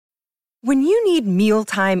When you need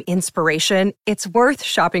mealtime inspiration, it's worth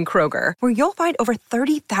shopping Kroger, where you'll find over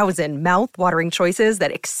 30,000 mouth-watering choices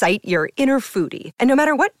that excite your inner foodie. And no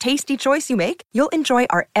matter what tasty choice you make, you'll enjoy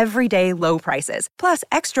our everyday low prices, plus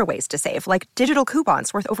extra ways to save, like digital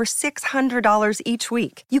coupons worth over $600 each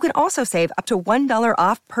week. You can also save up to $1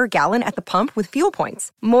 off per gallon at the pump with fuel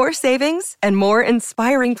points. More savings and more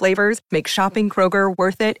inspiring flavors make shopping Kroger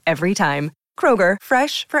worth it every time. Kroger,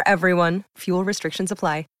 fresh for everyone. Fuel restrictions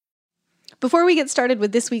apply. Before we get started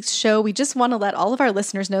with this week's show, we just want to let all of our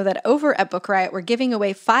listeners know that over at Book Riot, we're giving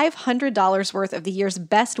away $500 worth of the year's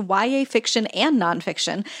best YA fiction and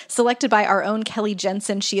nonfiction, selected by our own Kelly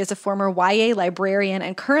Jensen. She is a former YA librarian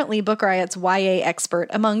and currently Book Riot's YA expert,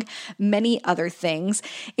 among many other things.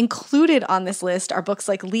 Included on this list are books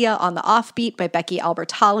like Leah on the Offbeat by Becky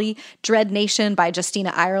Albertalli, Dread Nation by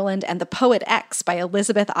Justina Ireland, and The Poet X by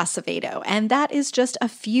Elizabeth Acevedo. And that is just a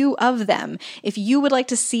few of them. If you would like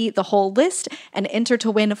to see the whole list and enter to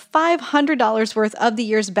win $500 worth of the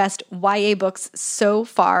year's best YA books so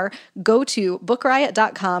far, go to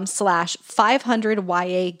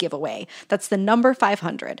bookriot.com/500YA giveaway. That's the number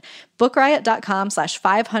 500.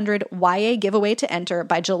 bookriot.com/500YA giveaway to enter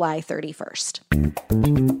by July 31st.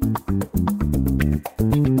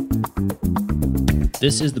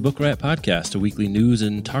 This is the Book Riot Podcast, a weekly news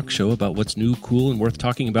and talk show about what's new, cool, and worth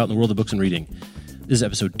talking about in the world of books and reading. This is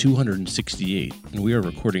episode 268, and we are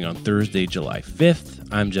recording on Thursday, July 5th.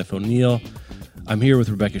 I'm Jeff O'Neill. I'm here with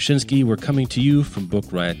Rebecca Schinsky. We're coming to you from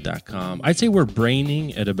bookriot.com. I'd say we're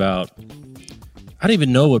braining at about, I don't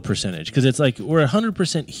even know what percentage, because it's like we're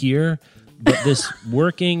 100% here, but this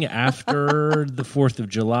working after the 4th of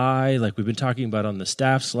July, like we've been talking about on the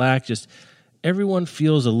staff Slack, just everyone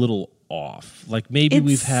feels a little off. Like maybe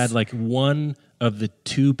we've had like one of the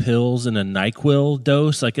 2 pills in a NyQuil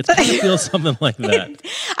dose. Like it kind of feels something like that.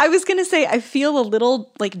 I was going to say, I feel a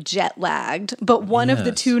little like jet lagged, but one of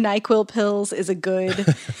the 2 NyQuil pills is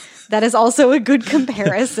that is also a good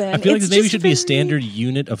comparison. I feel like maybe should be a standard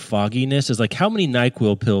unit of fogginess is like, how many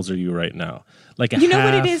NyQuil pills are you right now? Like half,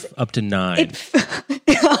 what it is? Up to 9.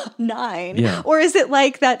 9. Yeah. Or is it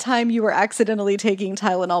like that time you were accidentally taking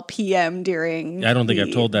Tylenol PM during I don't think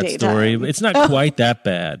I've told that daytime story. It's not quite that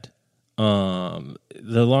bad.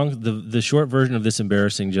 The short version of this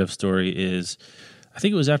embarrassing Jeff story is, I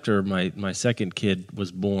think it was after my second kid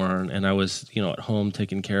was born, and I was at home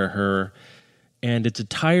taking care of her, and it's a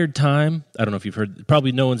tired time. I don't know if you've heard.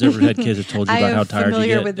 Probably no one's ever had kids that told you about how tired you get. I'm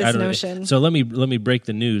familiar with this notion. So let me break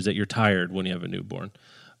the news that you're tired when you have a newborn.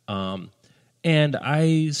 And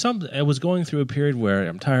I was going through a period where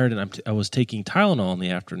I'm tired, and I was taking Tylenol in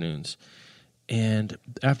the afternoons.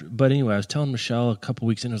 But anyway, I was telling Michelle a couple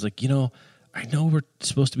weeks in, I was like, I know we're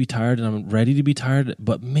supposed to be tired and I'm ready to be tired,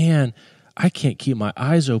 but man, I can't keep my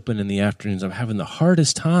eyes open in the afternoons. I'm having the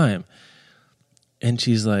hardest time. And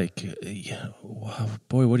she's like, well,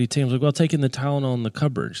 boy, what are you taking? I was like, well, taking the Tylenol in the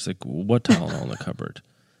cupboard. She's like, what Tylenol in the cupboard?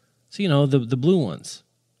 So, the blue ones.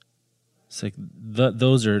 It's like,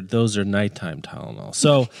 those are nighttime Tylenol.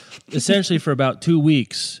 So essentially for about 2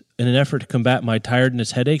 weeks, in an effort to combat my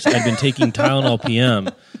tiredness headaches, I'd been taking Tylenol PM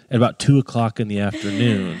at about 2 o'clock in the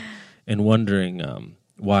afternoon and wondering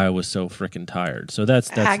why I was so freaking tired. So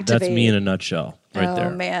that's me in a nutshell right there.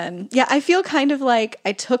 Oh, man. Yeah, I feel kind of like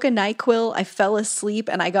I took a NyQuil, I fell asleep,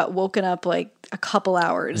 and I got woken up like a couple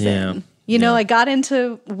hours in. I got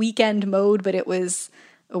into weekend mode, but it was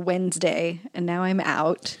a Wednesday, and now I'm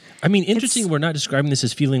out. I mean, interesting. We're not describing this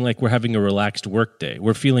as feeling like we're having a relaxed work day.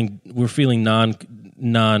 We're feeling non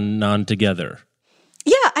together.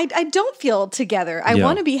 Yeah, I don't feel together. I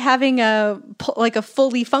want to be having a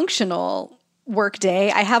fully functional work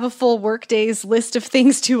day. I have a full work day's list of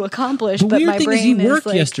things to accomplish, but my brain is you worked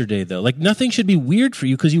yesterday though. Like nothing should be weird for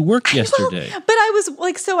you because you worked yesterday. But I was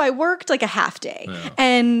I worked like a half day,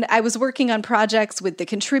 and I was working on projects with the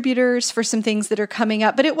contributors for some things that are coming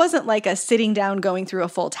up, but it wasn't like a sitting down going through a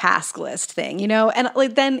full task list thing, and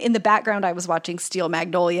like then in the background I was watching Steel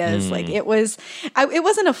Magnolias. Like it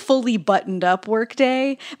wasn't a fully buttoned up work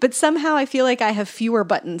day, but somehow I feel like I have fewer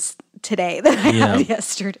buttons today than I had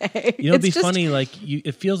yesterday. It'd be funny, like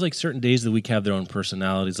it feels like certain days of the week have their own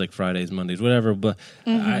personalities, like Fridays, Mondays, whatever. But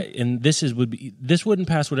this wouldn't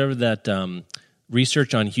pass whatever that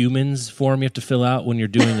research on humans form you have to fill out when you're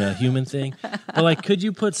doing a human thing. But like, could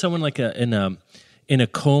you put someone like in a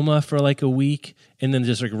coma for like a week and then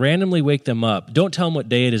just like randomly wake them up? Don't tell them what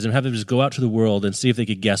day it is and have them just go out to the world and see if they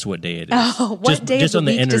could guess what day it is. Oh, what day of the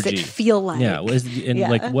week does it feel like? Yeah,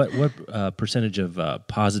 like what percentage of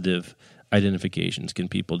positive identifications can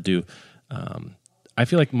people do? I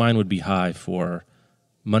feel like mine would be high for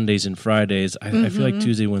Mondays and Fridays. I feel like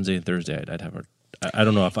Tuesday, Wednesday, and Thursday I'd have a I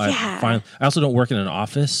don't know if I also don't work in an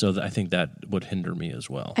office, so I think that would hinder me as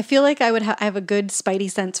well. I feel like I would I have a good spidey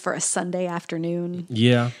sense for a Sunday afternoon.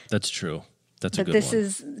 Yeah, that's true. That's a good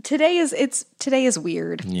one. Today is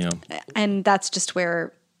weird. Yeah. And that's just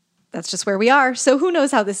where we are. So who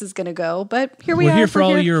knows how this is going to go, but here we are. We're here for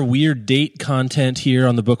all your weird date content here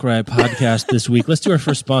on the Book Riot podcast this week. Let's do our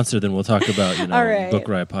first sponsor, then we'll talk about, Book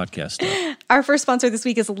Riot podcast stuff. Our first sponsor this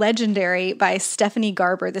week is Legendary by Stephanie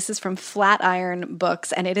Garber. This is from Flatiron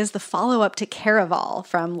Books, and it is the follow-up to Caraval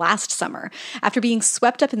from last summer. After being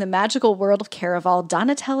swept up in the magical world of Caraval,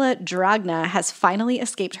 Donatella Dragna has finally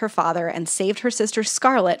escaped her father and saved her sister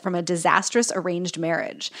Scarlet from a disastrous arranged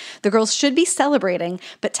marriage. The girls should be celebrating,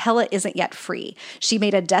 but Tella isn't yet free. She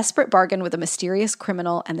made a desperate bargain with a mysterious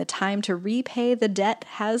criminal, and the time to repay the debt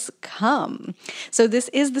has come. So this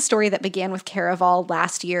is the story that began with Caraval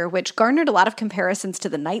last year, which garnered a lot of comparisons to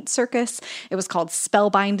the Night Circus. It was called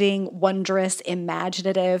spellbinding, wondrous,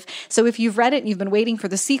 imaginative. So if you've read it and you've been waiting for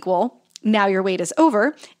the sequel, now your wait is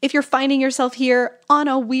over. If you're finding yourself here on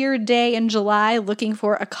a weird day in July looking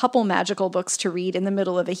for a couple magical books to read in the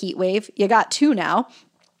middle of a heat wave, you got two now.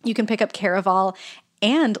 You can pick up Caraval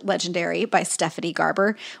and Legendary by Stephanie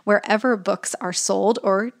Garber wherever books are sold,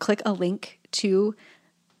 or click a link to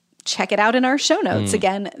check it out in our show notes.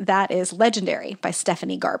 Again, that is Legendary by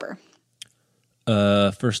Stephanie Garber.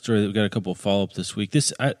 First story, we've got a couple of follow-up this week.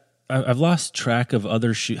 I've lost track of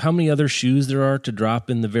how many other shoes there are to drop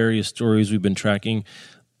in the various stories we've been tracking,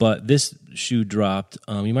 but this shoe dropped.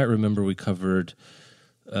 You might remember we covered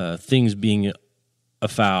things being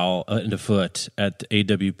afoul and afoot at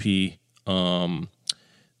AWP.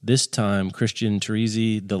 This time, Christian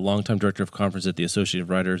Teresi, the longtime director of conference at the Associated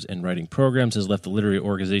Writers and Writing Programs, has left the literary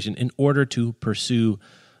organization in order to pursue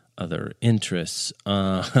other interests.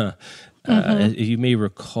 You may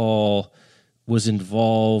recall, was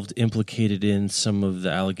implicated in some of the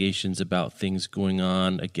allegations about things going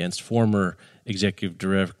on against former executive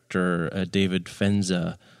director David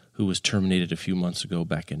Fenza, who was terminated a few months ago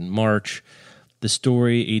back in March. The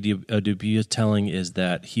story AWP is telling is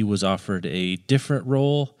that he was offered a different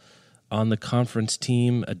role on the conference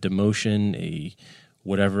team, a demotion, a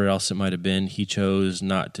whatever else it might have been. He chose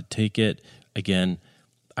not to take it. Again,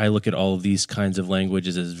 I look at all of these kinds of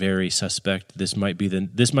languages as very suspect. This might be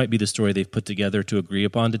the story they've put together to agree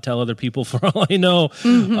upon to tell other people, for all I know.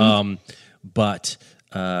 Mm-hmm. But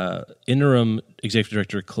interim executive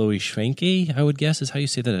director Chloe Schwenke, I would guess is how you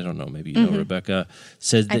say that. I don't know. Maybe you know, Rebecca,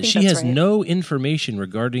 says that she has no information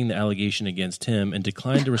regarding the allegation against him and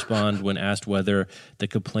declined to respond when asked whether the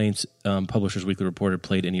complaints Publishers Weekly reported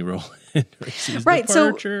played any role in Tracy's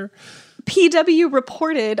departure. So PW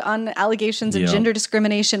reported on allegations of gender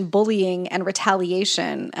discrimination, bullying, and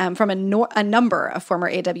retaliation from a number of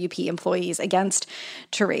former AWP employees against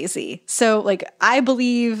Teresi. So, I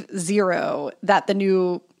believe zero that the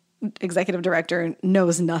new executive director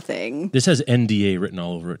knows nothing. This has NDA written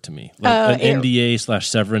all over it to me. An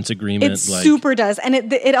NDA/severance agreement. It super does. And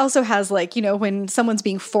it also has when someone's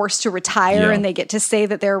being forced to retire and they get to say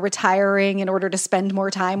that they're retiring in order to spend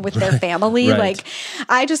more time with their family. Right.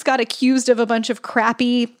 I just got accused of a bunch of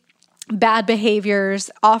crappy bad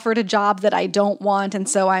behaviors, offered a job that I don't want, and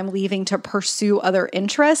so I'm leaving to pursue other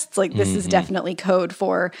interests. This is definitely code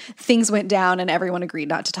for things went down and everyone agreed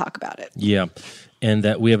not to talk about it. Yeah. And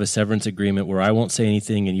that we have a severance agreement where I won't say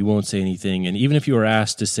anything and you won't say anything. And even if you were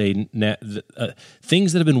asked to say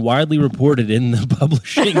things that have been widely reported in the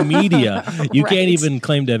publishing media, you can't even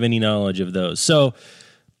claim to have any knowledge of those. So,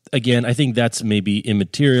 again, I think that's maybe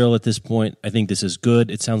immaterial at this point. I think this is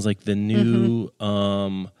good. It sounds like the new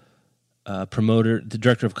promoter, the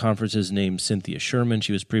director of conferences, named Cynthia Sherman.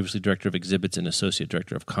 She was previously director of exhibits and associate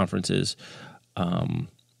director of conferences.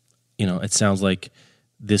 It sounds like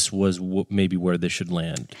this was maybe where this should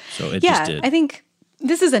land. So it just did. I think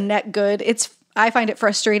this is a net good. I find it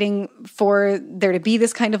frustrating for there to be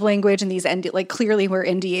this kind of language and these clearly where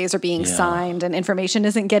NDAs are being signed and information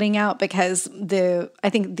isn't getting out, because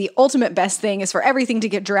I think the ultimate best thing is for everything to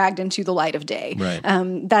get dragged into the light of day. Right.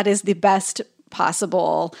 That is the best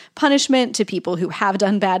possible punishment to people who have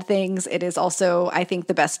done bad things. It is also, I think,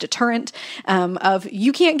 the best deterrent of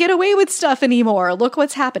you can't get away with stuff anymore. Look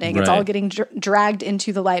what's happening. Right. It's all getting dragged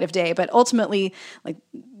into the light of day. But ultimately,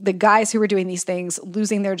 the guys who were doing these things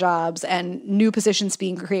losing their jobs and new positions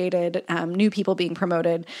being created, new people being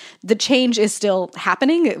promoted, the change is still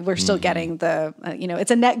happening. We're still getting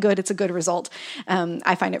it's a net good. It's a good result.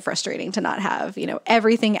 I find it frustrating to not have,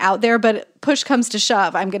 everything out there, but push comes to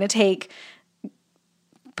shove. I'm going to take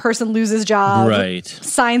person loses job, right,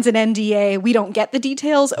 signs an NDA. We don't get the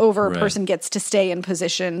details over a person gets to stay in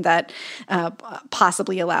position that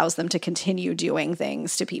possibly allows them to continue doing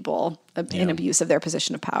things to people in abuse of their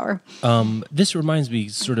position of power. This reminds me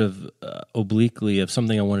sort of obliquely of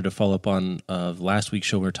something I wanted to follow up on of last week's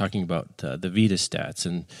show. We were talking about the VITA stats,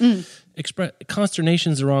 and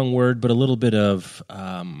consternation is the wrong word, but a little bit of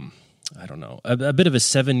I don't know, a bit of a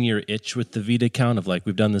 7-year itch with the VITA count of like,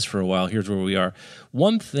 we've done this for a while, here's where we are.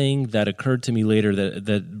 One thing that occurred to me later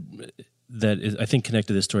that is, I think, connected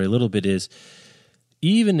to this story a little bit is,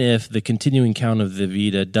 even if the continuing count of the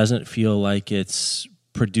VITA doesn't feel like it's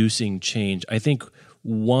producing change, I think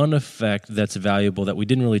one effect that's valuable that we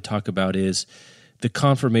didn't really talk about is the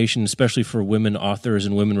confirmation, especially for women authors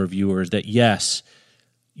and women reviewers, that yes,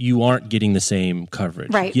 you aren't getting the same coverage.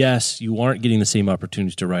 Right. Yes, you aren't getting the same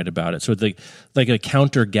opportunities to write about it. So it's like a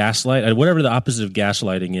counter gaslight, whatever the opposite of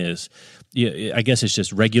gaslighting is. Yeah, I guess it's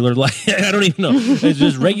just regular light. I don't even know. It's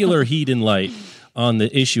just regular heat and light on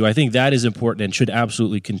the issue. I think that is important and should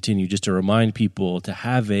absolutely continue, just to remind people to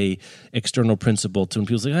have a external principle to when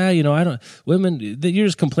people say, you're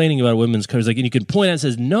just complaining about women's coverage. Like, and you can point out and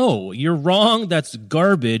says, no, you're wrong. That's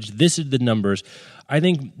garbage. This is the numbers. I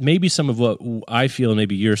think maybe some of what I feel, and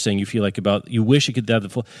maybe you're saying you feel like about, you wish you could have the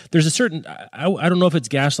full, there's a certain, I don't know if it's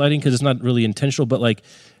gaslighting because it's not really intentional, but like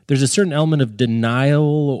there's a certain element of denial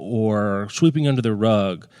or sweeping under the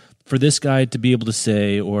rug for this guy to be able to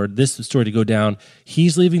say, or this story to go down,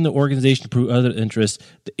 he's leaving the organization to prove other interests.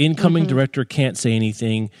 The incoming director can't say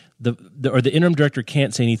anything, or the interim director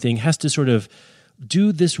can't say anything, has to sort of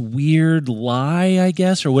do this weird lie, I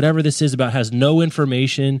guess, or whatever this is about, has no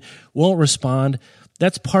information, won't respond.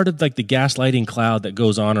 That's part of like the gaslighting cloud that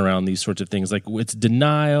goes on around these sorts of things. Like, it's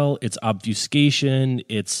denial, it's obfuscation,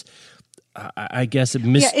 it's I guess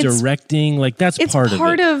misdirecting. That's part of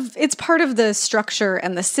it. It's part of the structure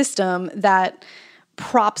and the system that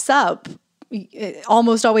props up,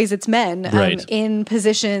 almost always it's men, in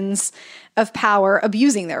positions of power,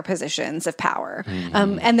 abusing their positions of power,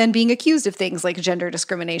 and then being accused of things like gender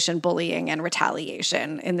discrimination, bullying, and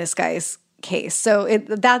retaliation in this guy's case. So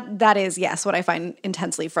that is, yes, what I find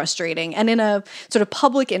intensely frustrating. And in a sort of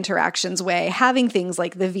public interactions way, having things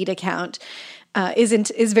like the VITA count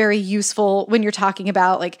is very useful when you're talking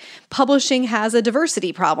about like publishing has a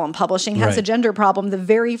diversity problem, publishing has a gender problem. The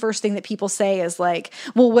very first thing that people say is like,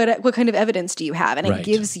 well, what kind of evidence do you have? And it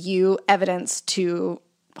gives you evidence to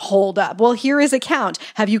hold up. Well, here is a count.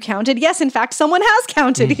 Have you counted? Yes, in fact, someone has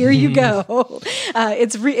counted. Here you go.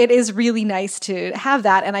 It is really nice to have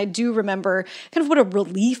that. And I do remember kind of what a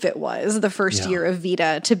relief it was the first year of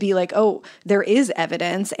VITA to be like, oh, there is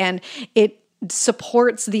evidence, and it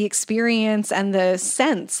supports the experience and the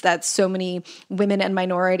sense that so many women and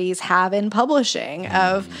minorities have in publishing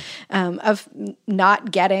of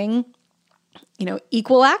not getting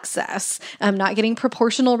equal access, not getting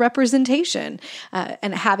proportional representation,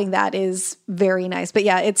 and having that is very nice. But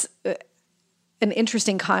yeah, it's an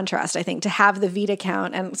interesting contrast, I think, to have the VITA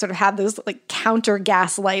count and sort of have those like counter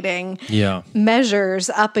gaslighting measures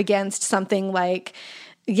up against something like,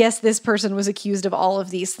 yes, this person was accused of all of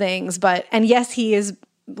these things, and yes, he is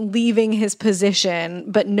leaving his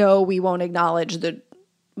position, but no, we won't acknowledge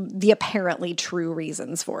the apparently true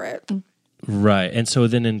reasons for it. Right. And so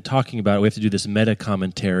then in talking about it, we have to do this meta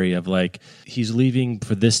commentary of like, he's leaving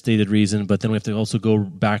for this stated reason, but then we have to also go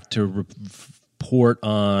back to report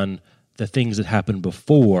on the things that happened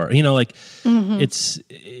before. It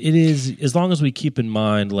is, as long as we keep in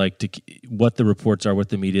mind like what the reports are, what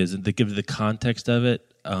the media is, and to give the context of it,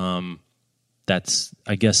 that's,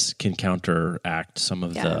 I guess, can counteract some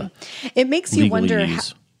of the It makes you wonder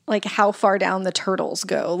how far down the turtles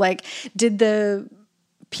go. Like, did the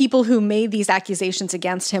people who made these accusations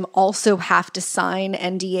against him also have to sign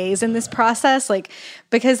NDAs in this process? Like,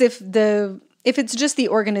 because if it's just the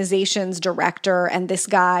organization's director and this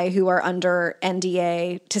guy who are under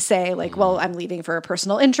NDA to say like, well, I'm leaving for a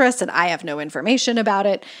personal interest and I have no information about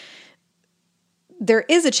it, there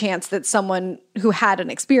is a chance that someone who had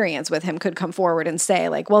an experience with him could come forward and say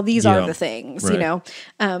like, well, these are the things,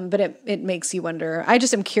 but it makes you wonder. I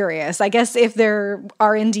just am curious. I guess if there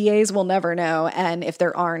are NDAs, we'll never know. And if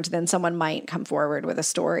there aren't, then someone might come forward with a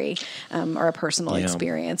story or a personal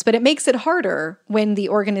experience. But it makes it harder when the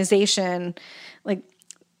organization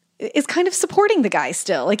is kind of supporting the guy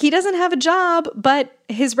still. Like, he doesn't have a job, but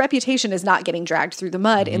his reputation is not getting dragged through the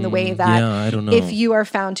mud in the way that I don't know. If you are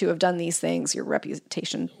found to have done these things, your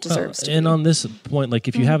reputation deserves to and be. on this point, like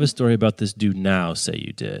if you have a story about this dude now, say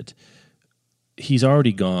you did, he's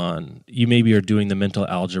already gone. You maybe are doing the mental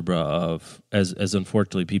algebra of, as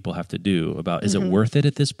unfortunately people have to do, about is it worth it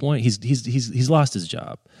at this point? He's lost his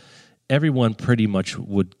job. Everyone pretty much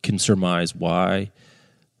can surmise why.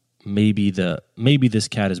 Maybe this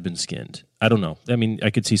cat has been skinned. I don't know. I mean, I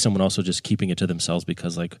could see someone also just keeping it to themselves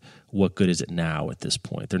because, like, what good is it now at this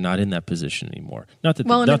point? They're not in that position anymore. Not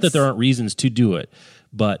that there aren't reasons to do it,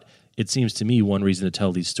 but it seems to me one reason to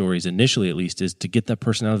tell these stories initially, at least, is to get that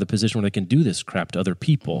person out of the position where they can do this crap to other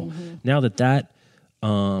people. Now that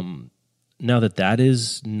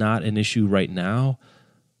is not an issue right now,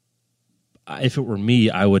 if it were me,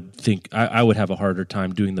 I would think I would have a harder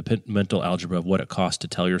time doing the mental algebra of what it costs to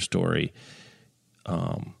tell your story,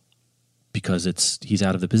 because he's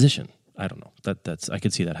out of the position. I don't know. That's I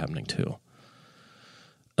could see that happening too.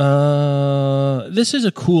 This is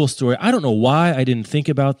a cool story. I don't know why I didn't think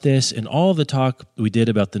about this, and all the talk we did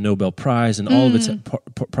about the Nobel Prize and all of its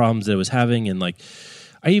problems that it was having, and like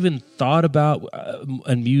I even thought about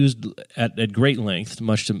and mused at great length,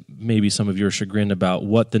 much to maybe some of your chagrin, about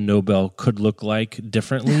what the Nobel could look like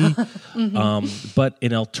differently. But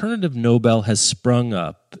an alternative Nobel has sprung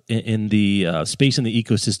up in the space in the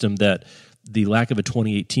ecosystem that the lack of a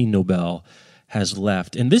 2018 Nobel has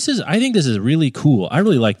left. And I think this is really cool. I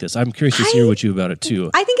really like this. I'm curious to hear what you about it too.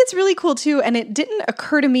 I think it's really cool too. And it didn't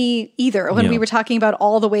occur to me either when we were talking about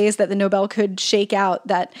all the ways that the Nobel could shake out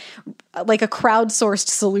that, like a crowdsourced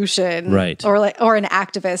solution, right, or an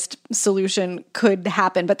activist solution could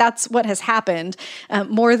happen. But that's what has happened.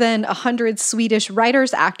 More than 100 Swedish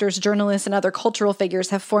writers, actors, journalists, and other cultural figures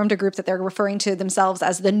have formed a group that they're referring to themselves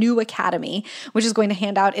as the New Academy, which is going to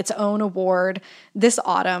hand out its own award this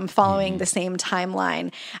autumn, following the same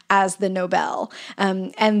timeline as the Nobel.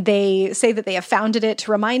 And they say that they have founded it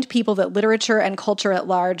to remind people that literature and culture at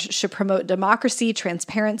large should promote democracy,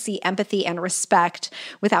 transparency, empathy, and respect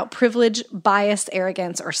without privilege, bias,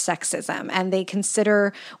 arrogance, or sexism. And they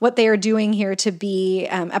consider what they are doing here to be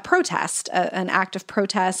a protest, an act of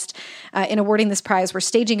protest. In awarding this prize, we're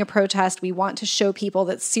staging a protest. We want to show people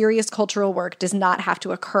that serious cultural work does not have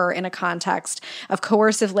to occur in a context of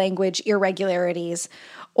coercive language, irregularities,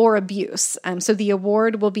 or abuse. So the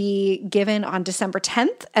award will be given on December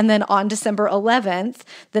 10th, and then on December 11th,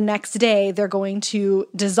 the next day, they're going to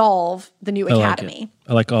dissolve the New Academy.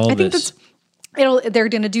 I like all of this. They're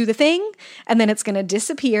going to do the thing, and then it's going to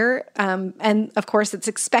disappear. And of course, it's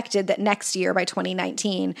expected that next year, by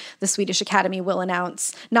 2019, the Swedish Academy will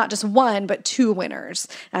announce not just one, but two winners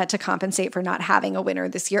to compensate for not having a winner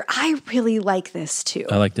this year. I really like this too.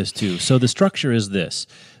 I like this too. So the structure is this.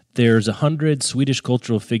 There's 100 Swedish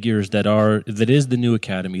cultural figures that is the New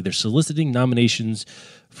Academy. They're soliciting nominations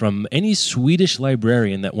from any Swedish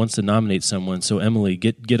librarian that wants to nominate someone. So Emily,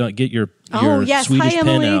 get your Swedish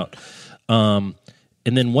pen out. And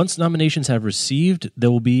then once nominations have received,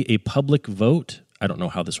 there will be a public vote. I don't know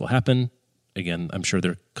how this will happen. Again, I'm sure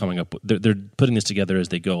they're they're putting this together as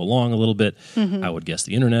they go along a little bit. I would guess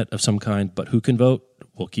the internet of some kind, but who can vote?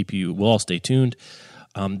 We'll all stay tuned.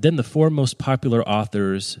 Then the 4 most popular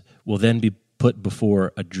authors will then be put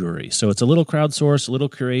before a jury. So it's a little crowdsourced, a little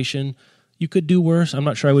curation. You could do worse. I'm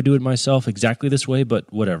not sure I would do it myself exactly this way,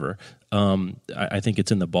 but whatever. I think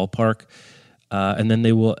it's in the ballpark. And then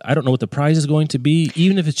they will, I don't know what the prize is going to be,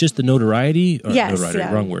 even if it's just the notoriety,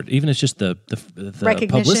 wrong word. Even if it's just the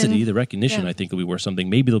publicity, the recognition, I think it'll be worth something.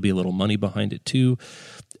 Maybe there'll be a little money behind it too.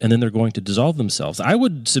 And then they're going to dissolve themselves. I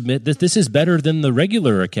would submit that this is better than the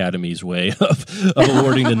regular Academy's way of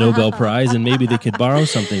awarding the Nobel Prize, and maybe they could borrow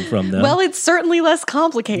something from them. Well, it's certainly less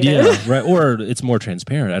complicated. Yeah, right. Or it's more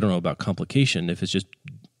transparent. I don't know about complication. If it's just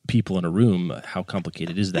people in a room, how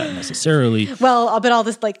complicated is that necessarily? Well, but all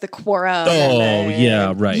this, like the quorum. Oh,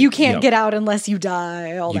 yeah, right. You can't get out unless you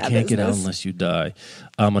die. You can't get out unless you die.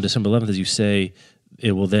 On December 11th, as you say,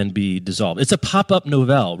 it will then be dissolved. It's a pop-up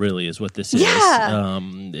novelle, really, is what this is. Yeah.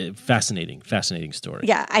 Fascinating story.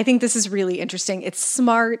 Yeah, I think this is really interesting. It's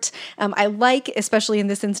smart. I like, especially in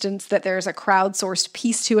this instance, that there's a crowdsourced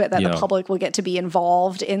piece to it, that the public will get to be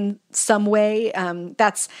involved in some way.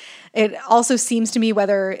 It also seems to me,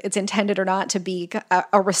 whether it's intended or not, to be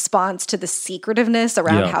a response to the secretiveness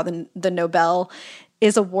around how the Nobel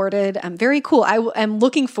is awarded. Very cool. I am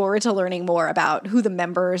looking forward to learning more about who the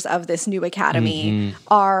members of this New Academy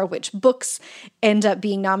are, which books end up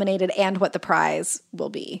being nominated, and what the prize will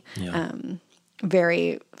be. Yeah.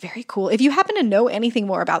 Very, very cool. If you happen to know anything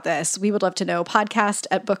more about this, we would love to know.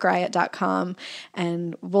 podcast@bookriot.com,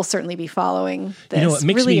 and we'll certainly be following this. You know, it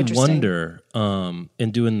makes really me wonder,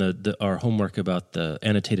 in doing our homework about the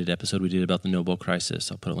annotated episode we did about the Nobel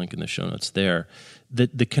crisis, I'll put a link in the show notes there,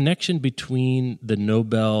 the connection between the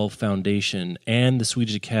Nobel Foundation and the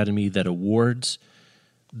Swedish Academy that awards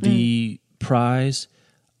the prize.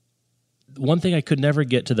 One thing I could never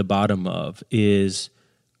get to the bottom of is,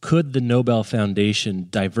 could the Nobel Foundation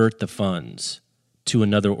divert the funds to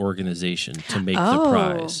another organization to make the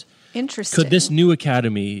prize? Interesting. Could this new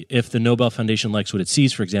academy, if the Nobel Foundation likes what it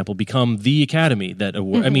sees, for example, become the academy that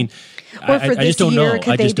award? I mean, or for I just don't know.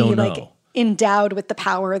 Could I just they be don't know. like endowed with the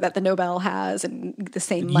power that the Nobel has and the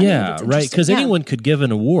same money? Yeah, right. Because anyone could give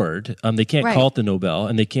an award. They can't call it the Nobel,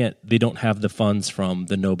 and they don't have the funds from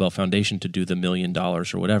the Nobel Foundation to do the $1 million or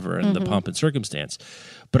whatever and the pomp and circumstance.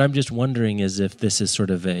 But I'm just wondering, as if this is sort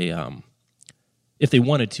of a, if they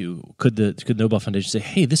wanted to, could the Nobel Foundation say,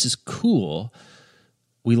 "Hey, this is cool.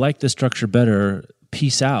 We like this structure better.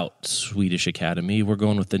 Peace out, Swedish Academy. We're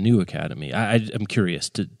going with the new academy." I'm curious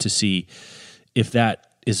to see if that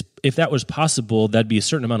was possible. That'd be a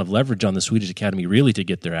certain amount of leverage on the Swedish Academy really to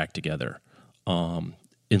get their act together,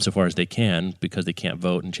 insofar as they can, because they can't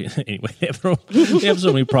vote and change. Anyway, they have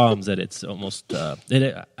so many problems that it's almost.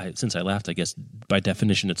 Since I laughed, I guess by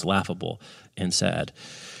definition it's laughable and sad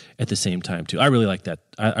at the same time too. I really like that.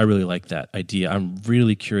 I really like that idea. I'm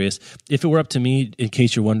really curious. If it were up to me, in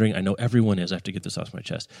case you're wondering, I know everyone is. I have to get this off my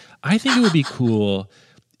chest. I think it would be cool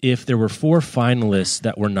if there were 4 finalists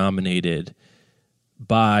that were nominated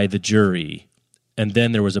by the jury, and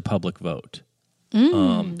then there was a public vote.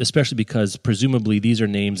 Especially because presumably these are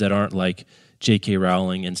names that aren't like J.K.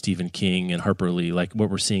 Rowling and Stephen King and Harper Lee, like what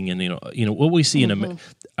we're seeing in what we see in.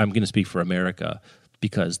 I'm going to speak for America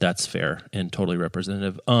because that's fair and totally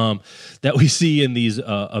representative. That we see in these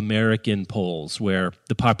American polls where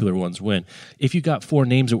the popular ones win. If you got 4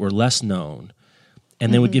 names that were less known,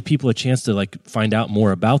 and then would give people a chance to like find out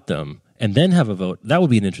more about them, and then have a vote, that would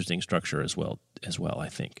be an interesting structure as well. I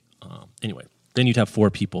think. Anyway. Then you'd have 4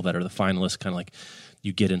 people that are the finalists, kind of like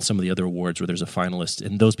you get in some of the other awards where there's a finalist,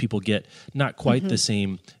 and those people get not quite the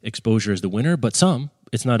same exposure as the winner, but some.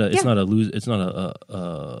 It's not a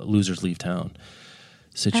losers leave town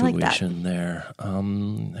situation there.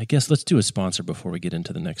 I guess let's do a sponsor before we get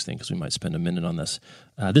into the next thing, because we might spend a minute on this.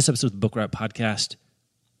 This episode of the Book Riot Podcast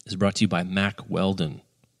is brought to you by Mack Weldon.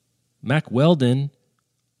 Mack Weldon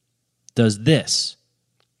does this.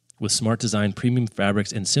 With smart design, premium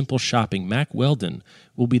fabrics, and simple shopping, Mack Weldon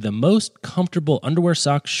will be the most comfortable underwear,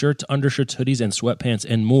 socks, shirts, undershirts, hoodies, and sweatpants,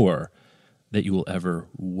 and more that you will ever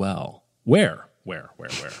wear.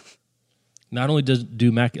 Not only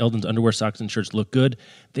do Mack Weldon's underwear, socks, and shirts look good,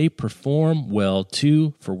 they perform well,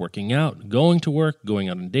 too, for working out, going to work, going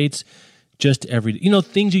out on dates, just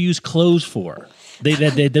things you use clothes for. They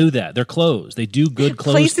do that. They're clothes. They do good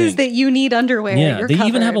clothes Places things. that you need underwear. Yeah, You're they covered.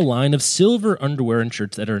 even have a line of silver underwear and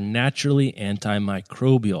shirts that are naturally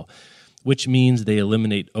antimicrobial, which means they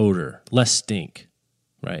eliminate odor, less stink,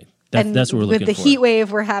 right? That's what we're looking for. With the heat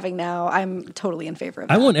wave we're having now, I'm totally in favor of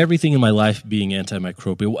that. I want everything in my life being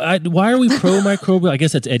antimicrobial. Why are we pro-microbial? I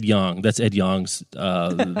guess that's Ed Yong. That's Ed Yong's,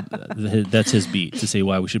 that's his beat to say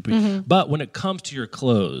why we should. But when it comes to your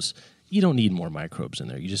clothes, you don't need more microbes in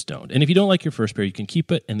there. You just don't. And if you don't like your first pair, you can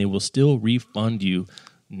keep it, and they will still refund you,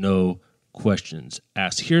 no questions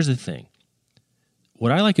asked. Here's the thing.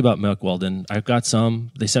 What I like about Mack Weldon, I've got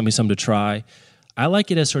some. They sent me some to try. I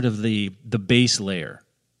like it as sort of the base layer.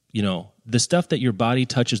 The stuff that your body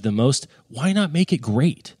touches the most, why not make it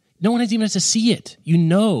great? No one even has to see it. You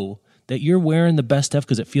know that you're wearing the best stuff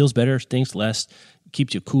because it feels better, stinks less,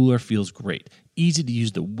 keeps you cooler, feels great. Easy to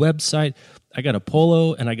use the website. I got a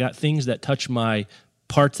polo, and I got things that touch my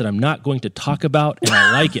parts that I'm not going to talk about, and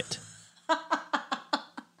I like it.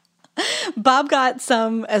 Bob got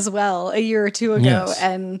some as well a year or 2 ago,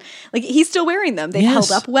 and he's still wearing them. They've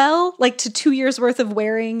held up well, to 2 years worth of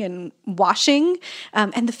wearing and washing,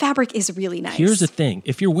 and the fabric is really nice. Here's the thing.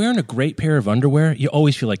 If you're wearing a great pair of underwear, you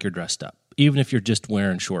always feel like you're dressed up. Even if you're just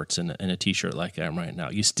wearing shorts and a T-shirt like I am right now,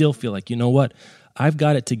 you still feel like, you know what? I've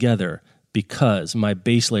got it together because my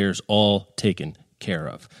base layer is all taken care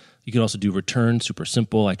of. You can also do returns, super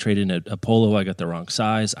simple. I traded in a polo. I got the wrong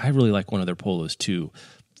size. I really like one of their polos too.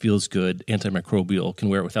 Feels good, antimicrobial, can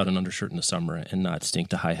wear it without an undershirt in the summer and not stink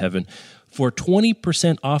to high heaven. For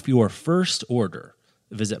 20% off your first order,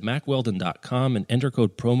 visit MackWeldon.com and enter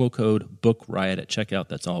promo code BookRiot at checkout.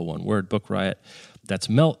 That's all one word, BookRiot. That's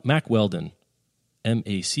Mack Weldon,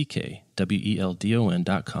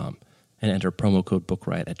 MackWeldon.com. and enter promo code Book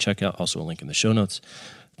Riot at checkout. Also a link in the show notes.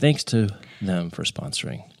 Thanks to them for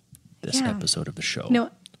sponsoring this episode of the show. No,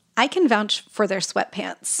 I can vouch for their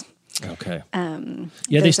sweatpants. Okay.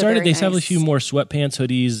 They established a few more sweatpants,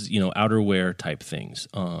 hoodies, outerwear type things.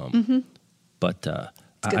 But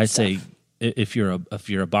I say if you're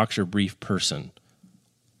a boxer brief person,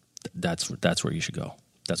 that's where you should go.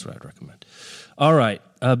 That's what I'd recommend. All right.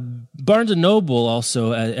 Barnes & Noble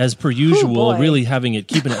also, as per usual, really keeping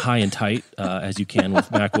it high and tight as you can with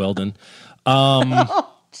Mack Weldon.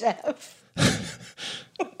 Jeff.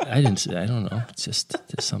 I don't know. It's just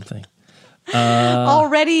something.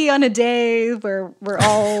 Already on a day where we're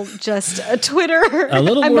all just a Twitter. A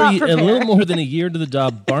little more than a year to the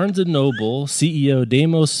job, Barnes & Noble CEO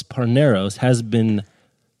Demos Parneros has been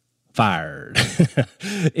fired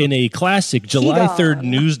in a classic July 3rd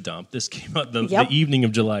news dump. This came out the evening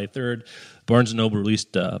of July 3rd. Barnes & Noble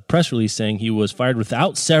released a press release saying he was fired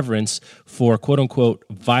without severance for quote-unquote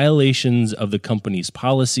violations of the company's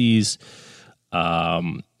policies.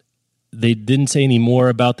 They didn't say any more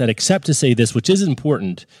about that except to say this, which is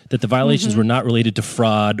important, that the violations were not related to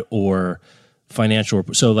fraud or financial.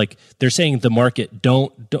 So they're saying the market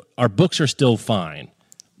don't our books are still fine.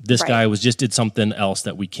 This guy did something else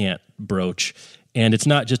that we can't broach. And it's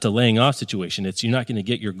not just a laying off situation. It's you're not going to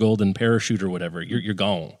get your golden parachute or whatever. You're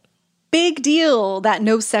gone. Big deal, that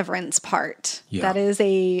no severance part. Yeah. That is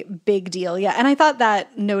a big deal. Yeah. And I thought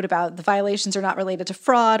that note about the violations are not related to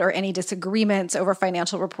fraud or any disagreements over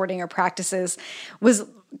financial reporting or practices was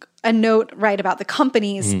a note about the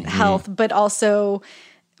company's health, but also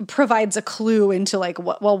provides a clue into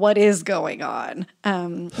what is going on,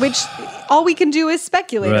 which all we can do is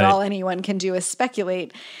speculate, or all anyone can do is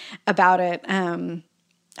speculate about it.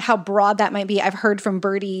 How broad that might be. I've heard from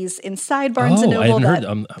birdies inside Barnes & Noble. I haven't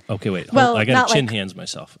heard. Okay, wait. I got to chin hands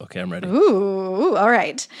myself. Okay, I'm ready. Ooh, all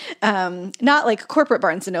right. Not like corporate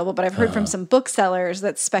Barnes & Noble, but I've heard from some booksellers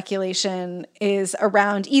that speculation is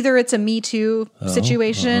around either it's a Me Too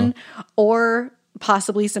situation or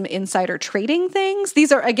possibly some insider trading things.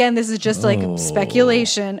 This is just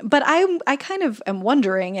speculation. But I kind of am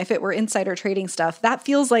wondering if it were insider trading stuff. That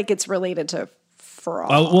feels like it's related to fraud.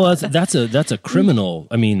 Well, that's a criminal.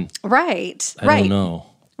 I mean, right. I don't know.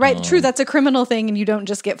 Right, true. That's a criminal thing, and you don't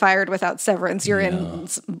just get fired without severance. You're in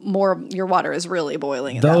more. Your water is really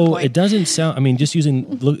boiling at that point. It doesn't sound. I mean, just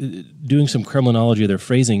doing some criminology of their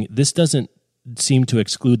phrasing, this doesn't seem to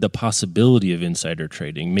exclude the possibility of insider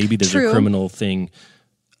trading. Maybe there's a criminal thing.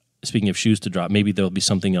 Speaking of shoes to drop, maybe there'll be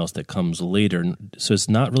something else that comes later. So it's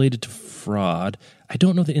not related to fraud. I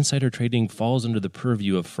don't know that insider trading falls under the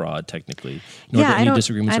purview of fraud technically. I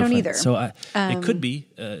don't either. So it could be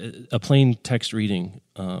a plain text reading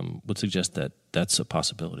would suggest that that's a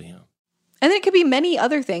possibility. Yeah. And then it could be many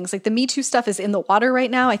other things. Like the Me Too stuff is in the water right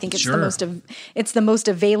now. I think it's the most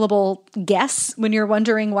available guess when you're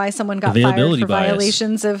wondering why someone got fired for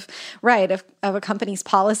violations of a company's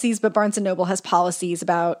policies. But Barnes & Noble has policies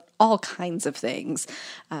about all kinds of things.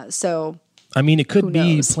 So I mean, it could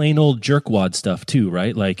be plain old jerkwad stuff too,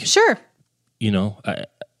 right? Sure.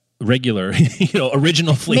 Regular,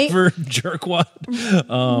 original flavor jerkwad.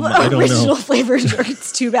 I don't original flavor jerk.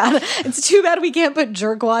 It's too bad. It's too bad we can't put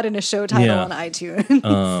jerkwad in a show title on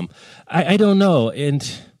iTunes. I don't know. And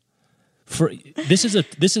this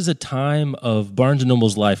is a time of Barnes &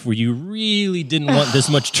 Noble's life where you really didn't want this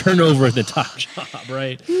much turnover at the top job,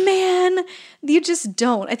 right? Man, you just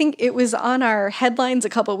don't. I think it was on our headlines a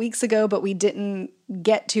couple of weeks ago, but we didn't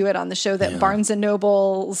get to it on the show that Barnes &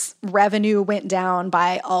 Noble's revenue went down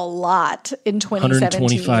by a lot in 2017.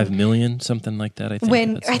 125 million, something like that, I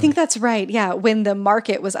think. I think that's right, yeah. When the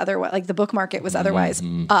market was otherwise, the book market was otherwise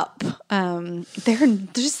up. They're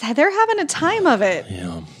having a time of it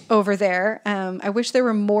over there. I wish there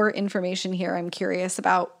were more information here. I'm curious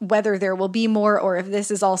about whether there will be more or if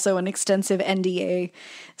this is also an extensive NDA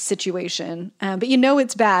situation. But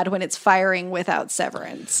it's bad when it's firing without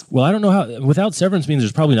severance. Well, I don't know how without severance means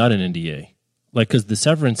there's probably not an NDA. Because the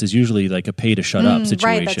severance is usually like a pay to shut up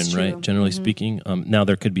situation, right? Generally speaking. Now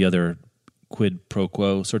there could be other quid pro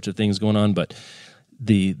quo sorts of things going on, but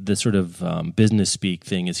the sort of business speak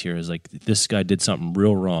thing is this guy did something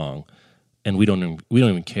real wrong, and we don't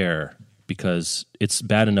even care because it's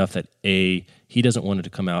bad enough that A, he doesn't want it to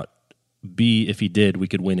come out. B, if he did, we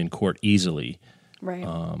could win in court easily. Right.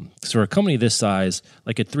 So for a company this size,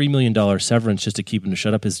 like a $3 million severance just to keep him to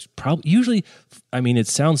shut up is probably usually, I mean, it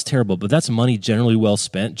sounds terrible, but that's money generally well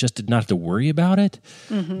spent just to not have to worry about it.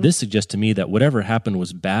 This suggests to me that whatever happened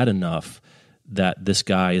was bad enough that this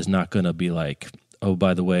guy is not going to be like, oh,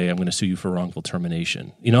 by the way, I'm going to sue you for wrongful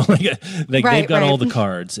termination. They've got all the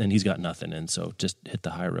cards, and he's got nothing, and so just hit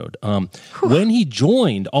the high road. When he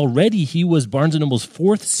joined, already he was Barnes & Noble's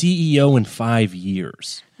 4th CEO in 5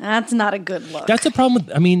 years. That's not a good look. That's a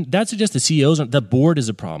problem that's just the CEOs. The board is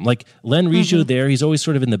a problem. Like Len Riggio there, he's always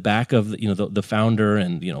sort of in the back of, the founder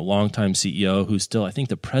and, longtime CEO who's still, I think,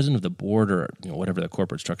 the president of the board or, whatever the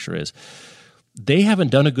corporate structure is. They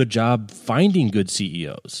haven't done a good job finding good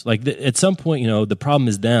CEOs. Like at some point, the problem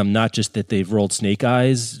is them, not just that they've rolled snake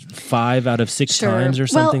eyes 5 out of 6 times or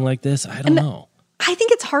something like this. I don't know. I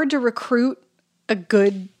think it's hard to recruit a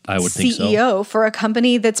good CEO for a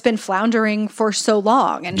company that's been floundering for so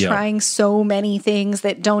long and trying so many things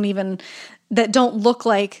that don't look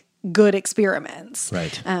like good experiments.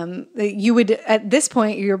 Right. You would, at this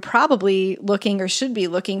point, you're probably looking or should be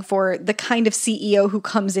looking for the kind of CEO who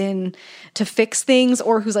comes in to fix things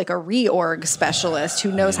or who's like a reorg specialist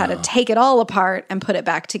who knows how to take it all apart and put it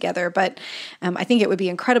back together. But I think it would be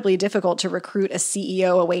incredibly difficult to recruit a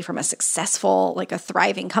CEO away from a successful, like a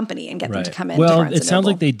thriving company and get them to come in. Well, it sounds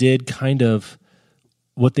like they did kind of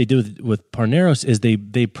what they did with Parneros is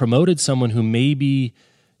they promoted someone who maybe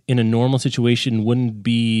in a normal situation wouldn't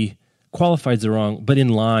be qualified the wrong, but in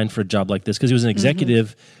line for a job like this because he was an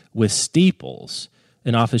executive with Staples,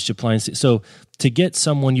 an office appliance. So to get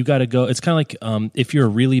someone, you got to go. It's kind of like if you're a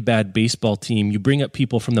really bad baseball team, you bring up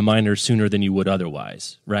people from the minors sooner than you would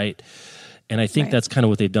otherwise, right? And I think that's kind of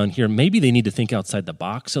what they've done here. Maybe they need to think outside the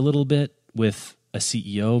box a little bit with a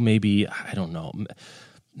CEO. Maybe, I don't know,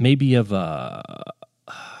 maybe of a...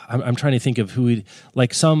 I'm trying to think of who,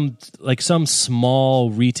 like some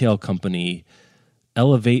small retail company,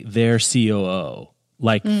 elevate their COO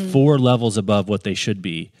like 4 levels above what they should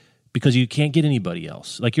be, because you can't get anybody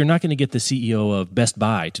else. Like you're not going to get the CEO of Best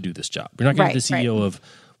Buy to do this job. You're not going to get the CEO of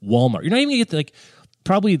Walmart. You're not even going to get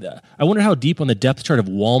I wonder how deep on the depth chart of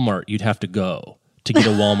Walmart you'd have to go to get a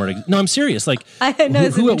Walmart. No, I'm serious. Like I know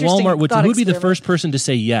who at Walmart would be the first person to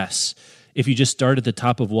say yes if you just start at the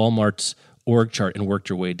top of Walmart's org chart and worked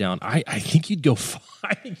your way down? I think you'd go far.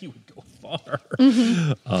 I think you would go far.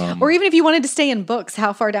 Or even if you wanted to stay in books,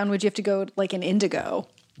 how far down would you have to go, like in Indigo?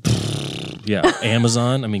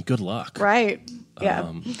 Amazon. I mean, good luck. Right.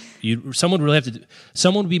 Yeah. Someone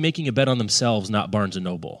would be making a bet on themselves, not Barnes and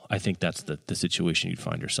Noble. I think that's the situation you'd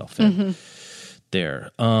find yourself in.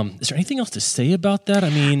 There. Is there anything else to say about that? I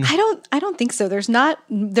mean, I don't think so. There's not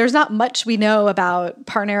much we know about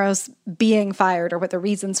Parneros being fired or what the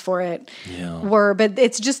reasons for it were, but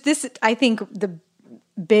it's just this. I think the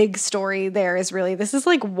big story there is really this is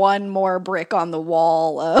like one more brick on the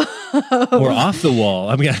wall or off the wall.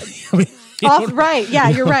 I mean, right? Yeah,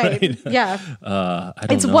 you're right. Yeah, I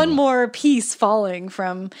don't know. One more piece falling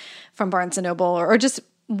from Barnes and Noble, or just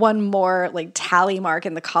one more like tally mark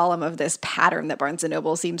in the column of this pattern that Barnes &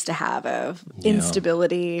 Noble seems to have of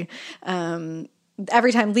instability.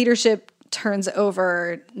 Every time leadership turns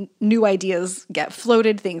over, new ideas get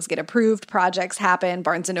floated, things get approved, projects happen.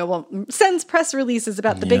 Barnes & Noble sends press releases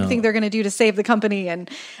about the big thing they're going to do to save the company. And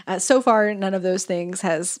so far, none of those things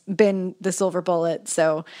has been the silver bullet.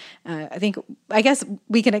 So I guess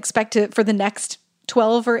we can expect for the next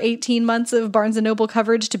 12 or 18 months of Barnes & Noble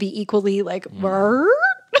coverage to be equally like,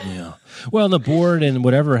 yeah. Well, the board and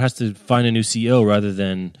whatever has to find a new CEO rather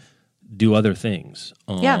than do other things.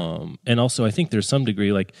 And also, I think there's some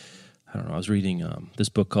degree, like, I don't know, I was reading this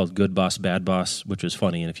book called Good Boss, Bad Boss, which was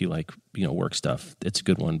funny. And if you like, work stuff, it's a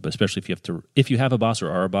good one. But especially if you have a boss or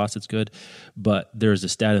are a boss, it's good. But there's a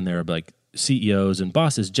stat in there of like CEOs and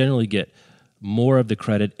bosses generally get more of the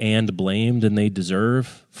credit and blame than they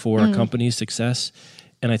deserve for a company's success.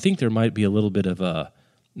 And I think there might be a little bit of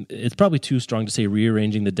it's probably too strong to say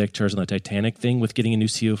rearranging the deck chairs on the Titanic thing with getting a new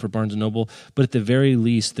CEO for Barnes & Noble, but at the very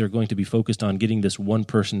least, they're going to be focused on getting this one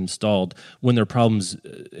person installed when their problems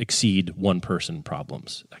exceed one person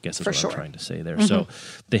problems, I guess is what I'm trying to say there. So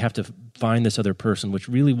they have to find this other person, which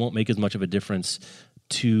really won't make as much of a difference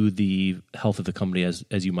to the health of the company as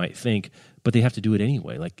you might think, but they have to do it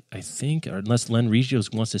anyway. Like, I think, or unless Len Riggio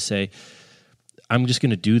wants to say, I'm just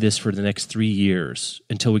going to do this for the next 3 years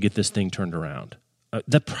until we get this thing turned around.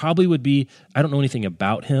 That probably would be, I don't know anything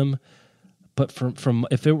about him, but from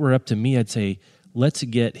if it were up to me, I'd say, let's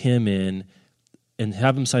get him in and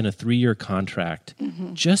have him sign a 3-year contract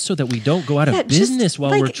just so that we don't go out of business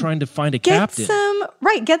while we're trying to find a captain.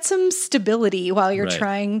 Get some stability while you're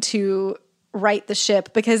trying to right the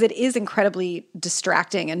ship, because it is incredibly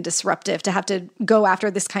distracting and disruptive to have to go after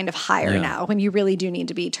this kind of hire now when you really do need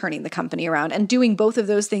to be turning the company around. And doing both of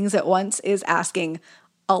those things at once is asking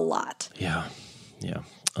a lot. Yeah. Yeah.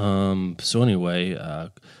 So anyway,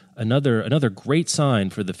 another great sign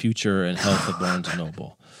for the future and health of Barnes &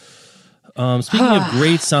 Noble. Speaking of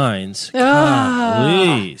great signs,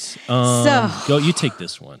 please go. You take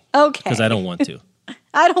this one, okay? Because I don't want to.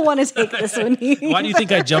 I don't want to take this one. Why do you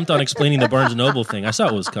think I jumped on explaining the Barnes & Noble thing? I saw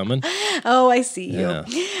it was coming. Oh, I see you. Yeah.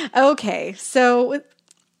 Okay, so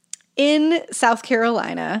in South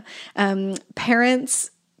Carolina,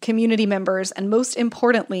 parents, community members, and most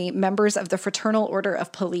importantly, members of the Fraternal Order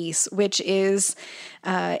of Police, which is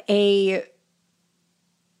a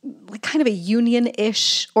kind of a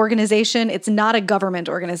union-ish organization. It's not a government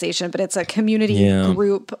organization, but it's a community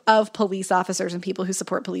group of police officers and people who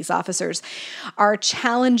support police officers, are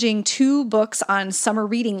challenging 2 books on summer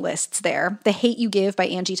reading lists there, The Hate U Give by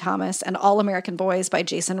Angie Thomas and All American Boys by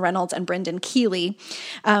Jason Reynolds and Brendan Keeley,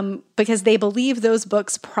 because they believe those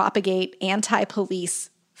books propagate anti-police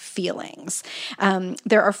feelings.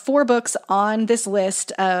 There are 4 books on this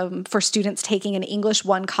list for students taking an English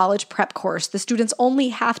 1 college prep course. The students only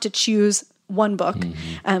have to choose 1 book.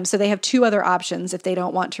 So they have 2 other options if they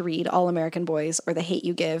don't want to read All American Boys or The Hate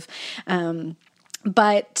U Give.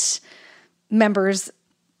 But members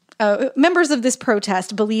of this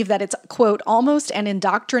protest believe that it's, quote, almost an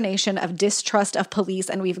indoctrination of distrust of police,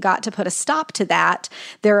 and we've got to put a stop to that.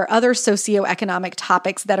 There are other socioeconomic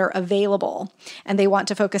topics that are available, and they want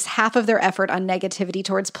to focus half of their effort on negativity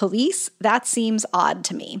towards police. That seems odd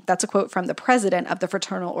to me. That's a quote from the president of the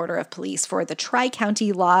Fraternal Order of Police for the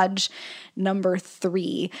Tri-County Lodge number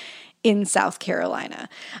 3 in South Carolina.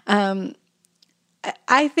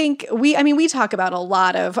 I think we talk about a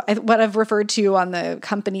lot of what I've referred to on the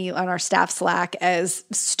company, on our staff Slack, as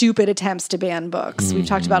stupid attempts to ban books. We've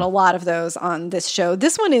talked about a lot of those on this show.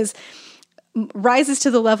 This one rises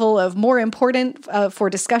to the level of more important for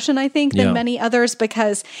discussion, I think, than many others,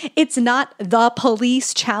 because it's not the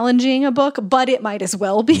police challenging a book, but it might as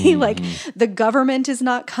well be. Like, the government is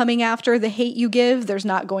not coming after The Hate U Give. There's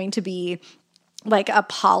not going to be like a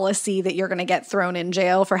policy that you're going to get thrown in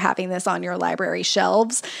jail for having this on your library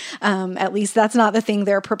shelves. At least that's not the thing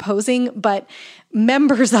they're proposing. But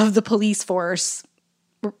members of the police force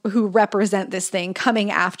who represent this thing coming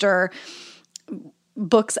after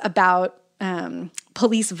books about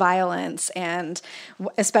police violence, and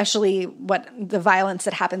especially what the violence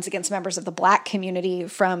that happens against members of the Black community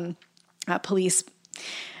from police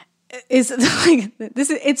is like this.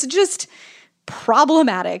 It's just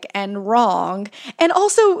problematic and wrong, and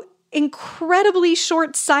also incredibly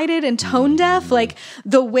short-sighted and tone-deaf. Like,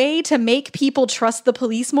 the way to make people trust the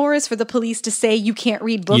police more is for the police to say you can't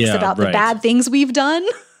read books about the bad things we've done.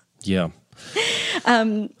 Yeah.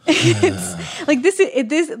 It's like this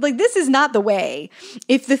is not the way.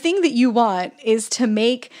 If the thing that you want is to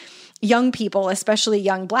make young people, especially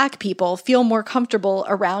young Black people, feel more comfortable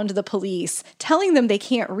around the police, telling them they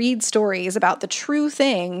can't read stories about the true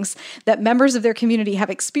things that members of their community have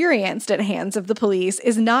experienced at hands of the police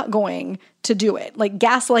is not going to do it. Like,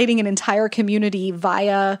 gaslighting an entire community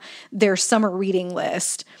via their summer reading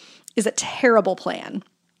list is a terrible plan.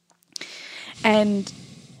 And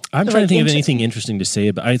I'm trying to think of anything interesting to say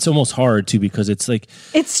about it. It's almost hard too, because it's like,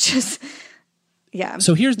 it's just, yeah.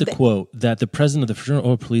 So here's the quote that the president of the Fraternal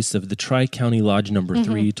Order of Police of the Tri-County Lodge number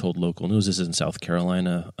 3 told local news. This is in South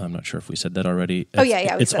Carolina. I'm not sure if we said that already.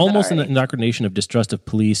 It's almost an indoctrination of distrust of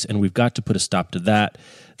police, and we've got to put a stop to that.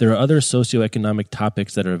 There are other socioeconomic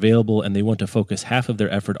topics that are available, and they want to focus half of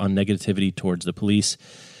their effort on negativity towards the police.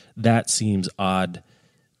 That seems odd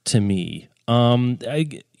to me.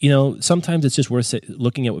 Sometimes it's just worth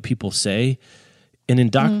looking at what people say. An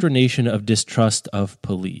indoctrination of distrust of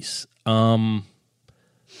police.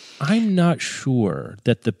 I'm not sure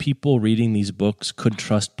that the people reading these books could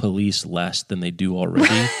trust police less than they do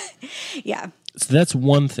already. Yeah. So that's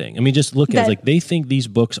one thing. I mean, just look at it, like, they think these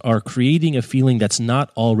books are creating a feeling that's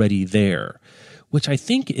not already there, which I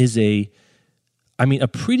think is a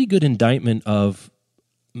pretty good indictment of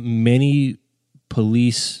many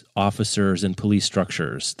police officers and police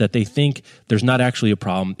structures, that they think there's not actually a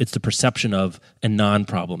problem. It's the perception of a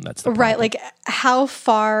non-problem that's the problem. Right. Like, how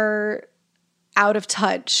far out of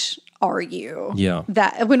touch are you? Yeah.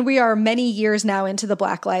 That when we are many years now into the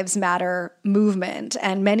Black Lives Matter movement,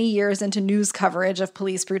 and many years into news coverage of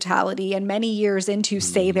police brutality, and many years into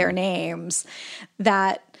say their names,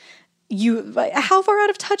 that how far out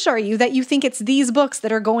of touch are you that you think it's these books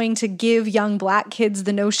that are going to give young Black kids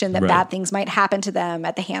the notion that bad things might happen to them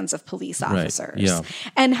at the hands of police officers? Right. Yeah.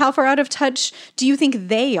 And how far out of touch do you think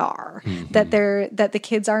they are, that the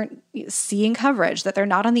kids aren't seeing coverage, that they're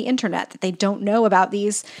not on the internet, that they don't know about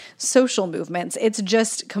these social movements? It's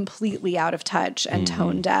just completely out of touch and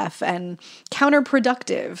tone deaf and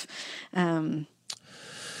counterproductive.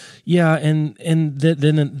 Yeah, and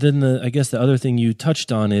then I guess the other thing you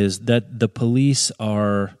touched on is that the police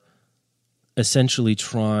are essentially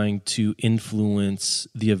trying to influence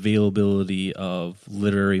the availability of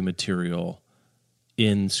literary material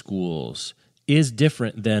in schools is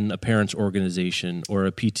different than a parent's organization or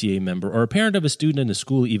a PTA member or a parent of a student in a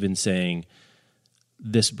school even saying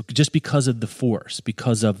this just because of the force,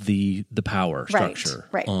 because of the power structure.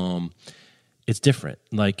 Right. It's different.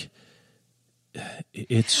 Like,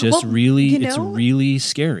 it's just it's really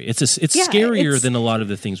scary. It's scarier than a lot of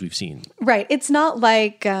the things we've seen. Right. It's not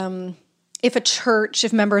like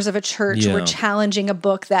if members of a church were challenging a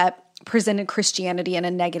book that presented Christianity in a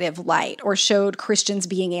negative light or showed Christians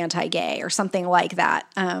being anti-gay or something like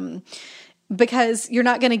that. Because you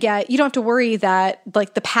don't have to worry that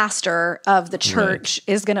like the pastor of the church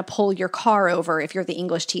is going to pull your car over if you're the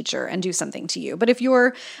English teacher and do something to you. But if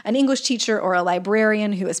you're an English teacher or a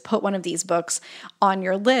librarian who has put one of these books on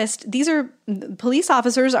your list, police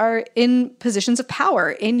officers are in positions of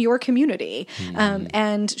power in your community.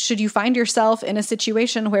 And should you find yourself in a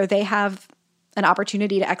situation where they have an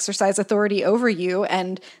opportunity to exercise authority over you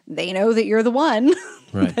and they know that you're the one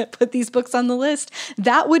that put these books on the list,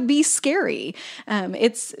 that would be scary.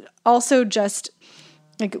 It's also just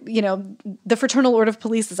like, the Fraternal Order of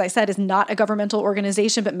Police, as I said, is not a governmental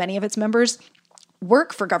organization, but many of its members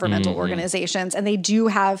work for governmental organizations and they do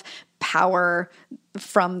have power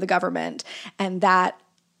from the government. And that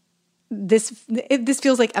this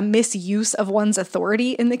feels like a misuse of one's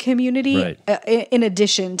authority in the community, in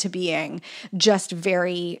addition to being just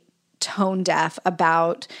very tone deaf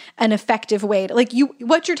about an effective way to,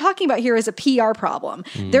 what you're talking about here is a PR problem.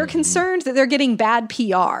 They're concerned that they're getting bad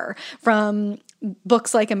PR from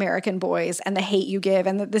books like American Boys and The Hate U Give,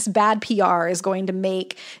 and that this bad PR is going to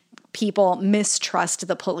make people mistrust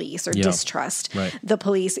the police or distrust the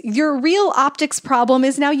police. Your real optics problem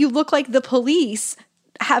is now you look like the police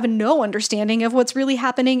have no understanding of what's really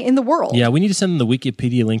happening in the world. Yeah, we need to send them the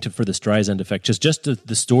Wikipedia link for the Streisand effect. Just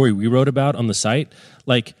the story we wrote about on the site,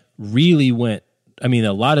 really went. I mean,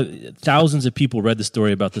 thousands of people read the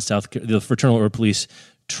story about the Fraternal Order of Police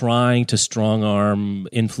trying to strong arm,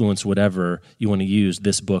 influence whatever you want to use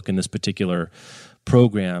this book in this particular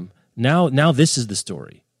program. Now this is the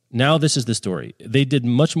story. They did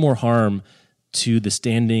much more harm to the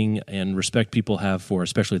standing and respect people have for,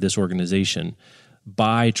 especially this organization,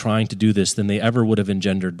 by trying to do this than they ever would have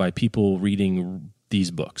engendered by people reading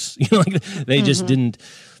these books. They just didn't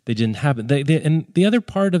happen. And the other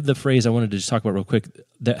part of the phrase I wanted to just talk about real quick,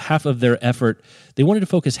 that half of their effort, they wanted to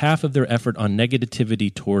focus half of their effort on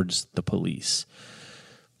negativity towards the police.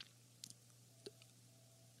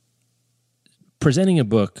 Presenting a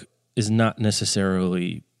book is not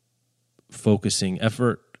necessarily focusing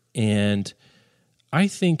effort, and I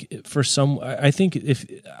don't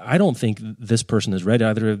think this person has read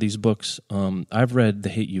either of these books. I've read The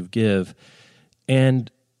Hate U Give, and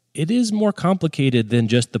it is more complicated than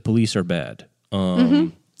just the police are bad.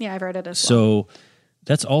 Yeah, I've read it as well. So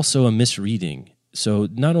that's also a misreading. So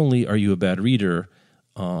not only are you a bad reader,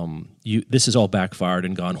 this has all backfired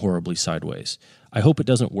and gone horribly sideways. I hope it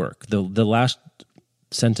doesn't work. The last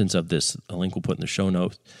sentence of this, a link we'll put in the show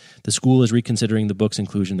notes. The school is reconsidering the book's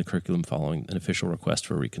inclusion in the curriculum following an official request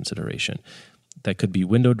for reconsideration. That could be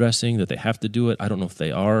window dressing, that they have to do it. I don't know if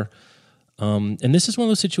they are. And this is one of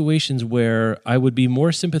those situations where I would be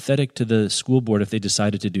more sympathetic to the school board if they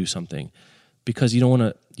decided to do something, because you don't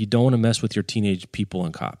want to mess with your teenage people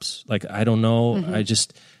and cops. I don't know.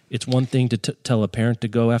 It's one thing to tell a parent to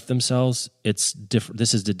go F themselves. It's different.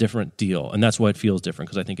 This is a different deal. And that's why it feels different,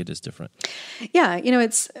 because I think it is different. Yeah.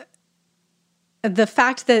 It's the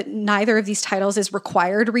fact that neither of these titles is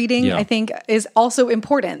required reading, I think, is also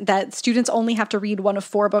important, that students only have to read one of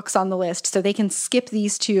 4 books on the list, so they can skip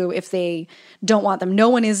these 2 if they don't want them. No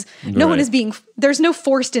one is being, there's no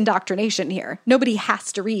forced indoctrination here. Nobody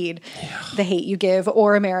has to read The Hate U Give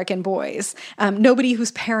or American Boys. Nobody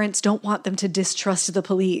whose parents don't want them to distrust the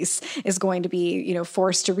police is going to be,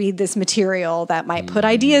 forced to read this material that might put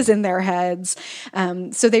ideas in their heads.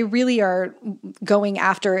 So they really are going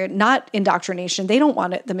after not indoctrination. They don't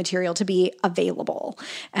want the material to be available.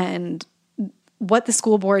 And what the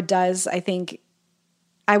school board does, I think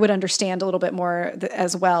I would understand a little bit more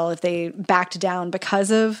as well if they backed down because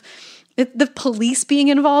of the police being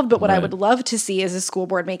involved. But what I would love to see is a school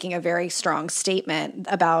board making a very strong statement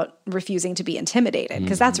about refusing to be intimidated,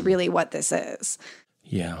 because that's really what this is.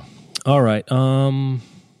 Yeah. All right.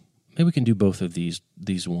 Maybe we can do both of these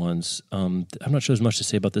ones. I'm not sure there's much to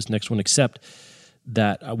say about this next one, except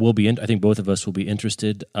that I think both of us will be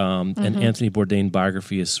interested. An Anthony Bourdain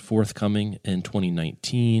biography is forthcoming in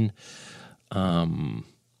 2019.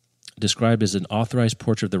 described as an authorized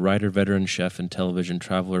portrait of the writer, veteran, chef, and television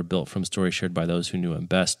traveler built from stories shared by those who knew him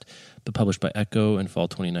best, but published by Echo in fall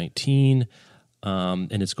 2019.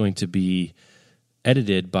 And it's going to be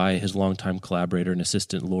edited by his longtime collaborator and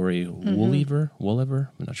assistant, Lori Woolliver.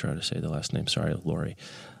 I'm not sure how to say the last name. Sorry, Lori.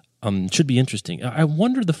 Should be interesting. I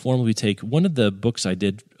wonder the form we take. One of the books I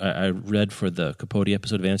read for the Capote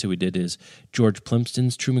episode of Answer we did is George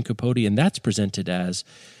Plimpton's Truman Capote, and that's presented as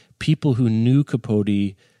people who knew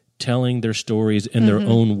Capote telling their stories in their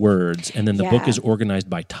own words, and then the book is organized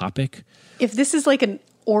by topic. If this is like an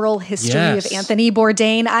oral history of Anthony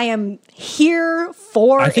Bourdain, I am here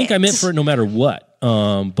for it. I think I'm in for it no matter what,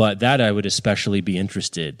 but that I would especially be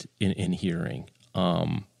interested in hearing.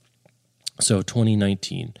 So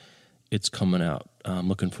 2019, it's coming out. I'm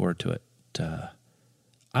looking forward to it.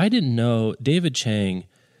 I didn't know David Chang,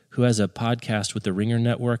 who has a podcast with the Ringer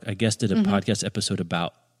Network, I guess did a podcast episode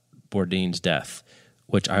about Bourdain's death,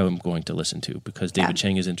 which I am going to listen to because David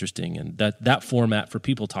Chang is interesting, and that format for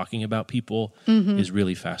people talking about people is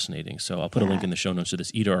really fascinating. So I'll put a link in the show notes to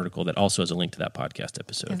this Eater article that also has a link to that podcast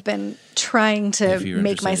episode. I've been trying to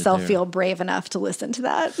make myself feel brave enough to listen to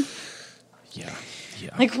that. Yeah.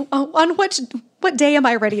 Like, on what day am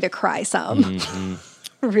I ready to cry some?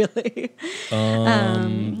 Really?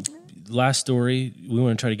 Last story. We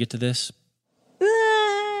want to try to get to this.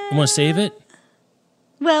 You want to save it?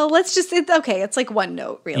 Well, it's like one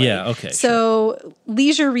note, really. Yeah, okay. So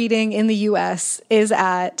leisure reading in the U.S. is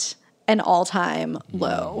at an all-time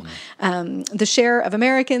low. The share of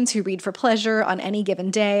Americans who read for pleasure on any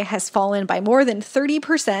given day has fallen by more than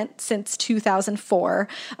 30% since 2004,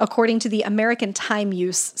 according to the American Time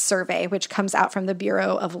Use Survey, which comes out from the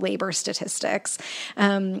Bureau of Labor Statistics.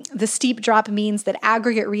 The steep drop means that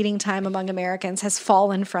aggregate reading time among Americans has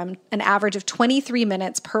fallen from an average of 23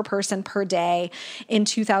 minutes per person per day in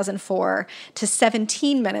 2004 to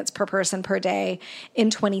 17 minutes per person per day in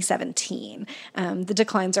 2017. The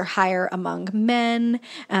declines are higher among men,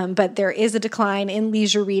 but there is a decline in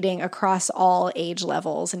leisure reading across all age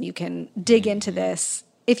levels, and you can dig into this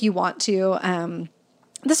if you want to.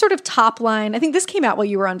 The sort of top line, I think this came out while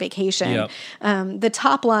you were on vacation. Yep. The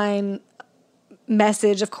top line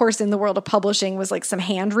message, of course, in the world of publishing was like some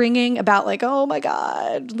hand-wringing about like, oh my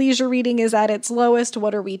God, leisure reading is at its lowest.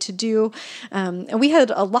 What are we to do? And we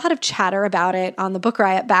had a lot of chatter about it on the Book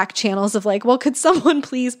Riot back channels of like, well, could someone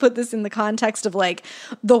please put this in the context of like,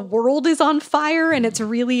 the world is on fire and it's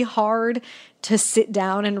really hard to sit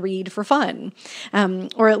down and read for fun.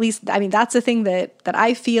 Or at least, I mean, that's a thing that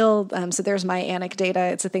I feel. So there's my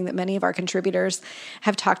anecdata. It's a thing that many of our contributors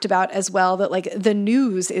have talked about as well, that like the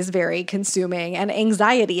news is very consuming and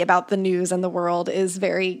anxiety about the news and the world is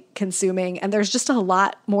very consuming. And there's just a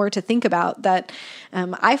lot more to think about that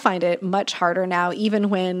I find it much harder now,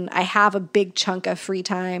 even when I have a big chunk of free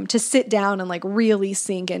time, to sit down and like really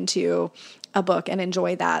sink into a book and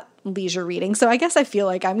enjoy that leisure reading. So I guess I feel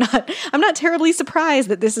like I'm not terribly surprised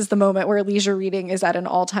that this is the moment where leisure reading is at an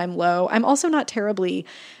all-time low. I'm also not terribly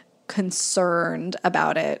concerned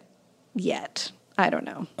about it yet. I don't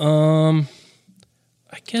know.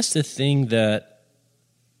 I guess the thing that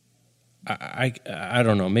I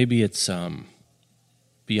don't know, maybe it's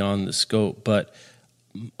beyond the scope, but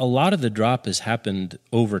a lot of the drop has happened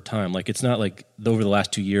over time. Like it's not like over the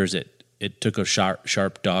last 2 years it took a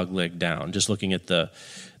sharp dog leg down. Just looking at the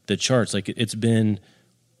charts, like it's been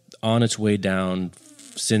on its way down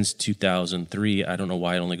since 2003. I don't know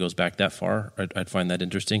why it only goes back that far. I'd find that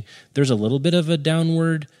interesting. There's a little bit of a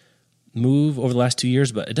downward move over the last 2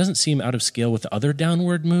 years, but it doesn't seem out of scale with the other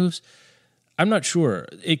downward moves. I'm not sure.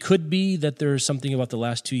 It could be that there's something about the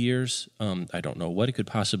last 2 years. I don't know what it could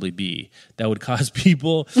possibly be that would cause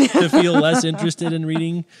people to feel less interested in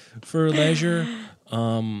reading for leisure.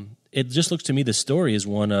 It just looks to me the story is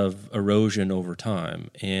one of erosion over time.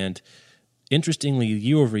 And interestingly,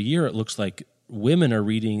 year over year, it looks like women are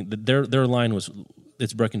reading, their line was,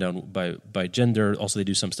 it's broken down by gender. Also, they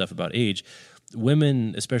do some stuff about age.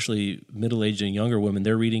 Women, especially middle-aged and younger women,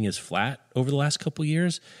 their reading is flat over the last couple of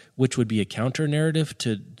years, which would be a counter-narrative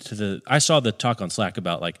to the... I saw the talk on Slack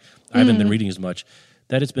about, like, I haven't been reading as much.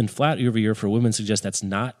 That it's been flat year over year for women suggests that's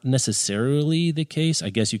not necessarily the case. I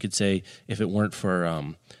guess you could say if it weren't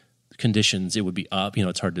for conditions, it would be up. You know,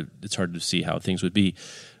 it's hard to see how things would be.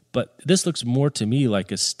 But this looks more to me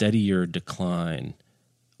like a steadier decline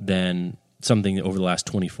than something over the last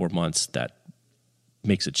 24 months that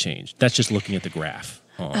makes it change. That's just looking at the graph.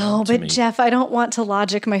 But Jeff, I don't want to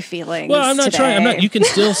logic my feelings. Well, I'm not today. trying. You can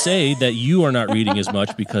still say that you are not reading as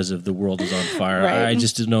much because of the world is on fire. Right. I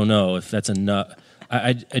just don't know if that's enough.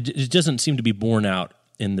 It doesn't seem to be borne out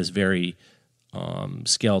in this very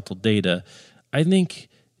skeletal data. I think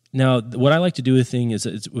Now, what I like to do with thing is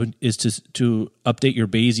to update your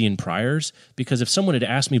Bayesian priors, because if someone had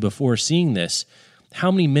asked me before seeing this,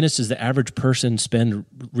 how many minutes does the average person spend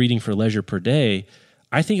reading for leisure per day,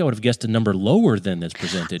 I think I would have guessed a number lower than that's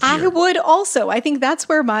presented here. I would also. I think that's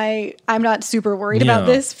where I'm not super worried about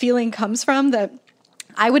this feeling comes from, that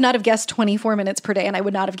I would not have guessed 24 minutes per day, and I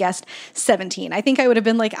would not have guessed 17. I think I would have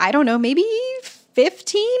been like, I don't know, maybe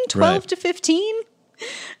 15, 12 to 15,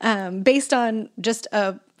 based on just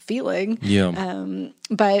a feeling. Yeah.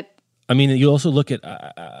 But I mean, you also look at,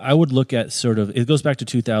 I would look at sort of, it goes back to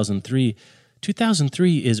 2003.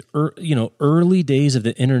 2003 is, early days of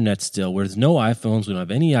the internet still, where there's no iPhones, we don't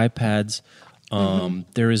have any iPads.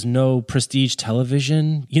 There is no prestige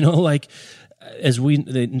television,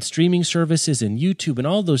 in streaming services and YouTube and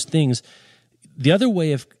all those things. The other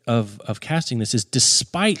way of casting this is,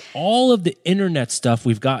 despite all of the internet stuff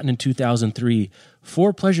we've gotten in 2003,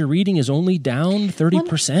 for pleasure reading is only down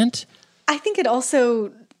 30%. I think it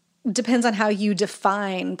also depends on how you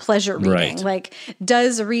define pleasure reading. Right. Like,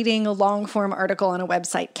 does reading a long form article on a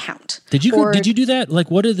website count? Did you do that?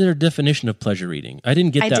 Like, what is their definition of pleasure reading? I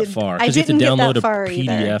didn't get that far, because you have to download a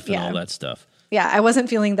PDF and all that stuff. Yeah, I wasn't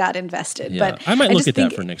feeling that invested. Yeah. But I might look at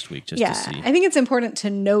that for next week just to see. I think it's important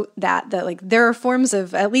to note that like there are forms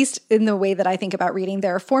of, at least in the way that I think about reading,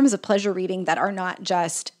 there are forms of pleasure reading that are not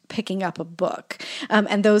just picking up a book.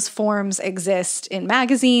 And those forms exist in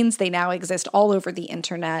magazines. They now exist all over the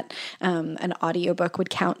internet. An audiobook would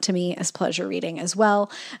count to me as pleasure reading as well.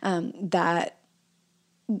 That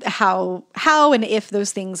how and if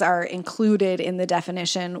those things are included in the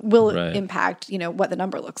definition will impact, what the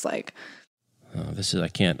number looks like. This is I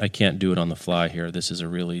can't do it on the fly here. This is a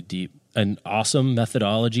really deep and awesome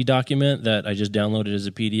methodology document that I just downloaded as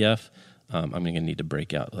a PDF. I'm going to need to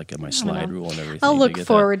break out like my slide rule and everything. I'll look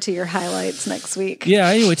forward to your highlights next week. Yeah.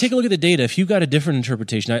 Anyway, take a look at the data. If you've got a different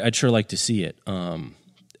interpretation, I'd sure like to see it.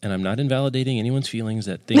 And I'm not invalidating anyone's feelings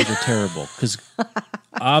that things are terrible, because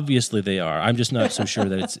obviously they are. I'm just not so sure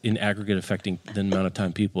that it's in aggregate affecting the amount of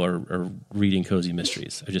time people are reading cozy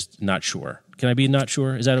mysteries. I'm just not sure. Can I be not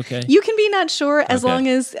sure? Is that okay? You can be not sure as long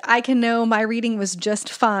as I can know my reading was just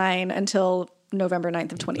fine until November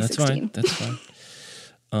 9th of 2016. That's fine.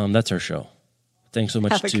 That's our show. Thanks so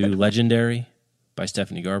much to Legendary by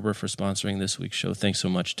Stephanie Garber for sponsoring this week's show. Thanks so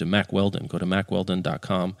much to Mack Weldon. Go to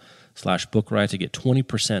mackweldon.com/bookriot to get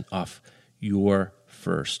 20% off your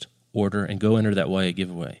first order and go enter that YA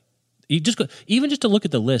giveaway. Just to look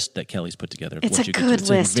at the list that Kelly's put together. It's a good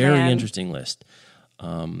list, It's a very interesting list.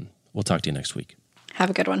 We'll talk to you next week. Have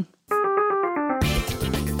a good one.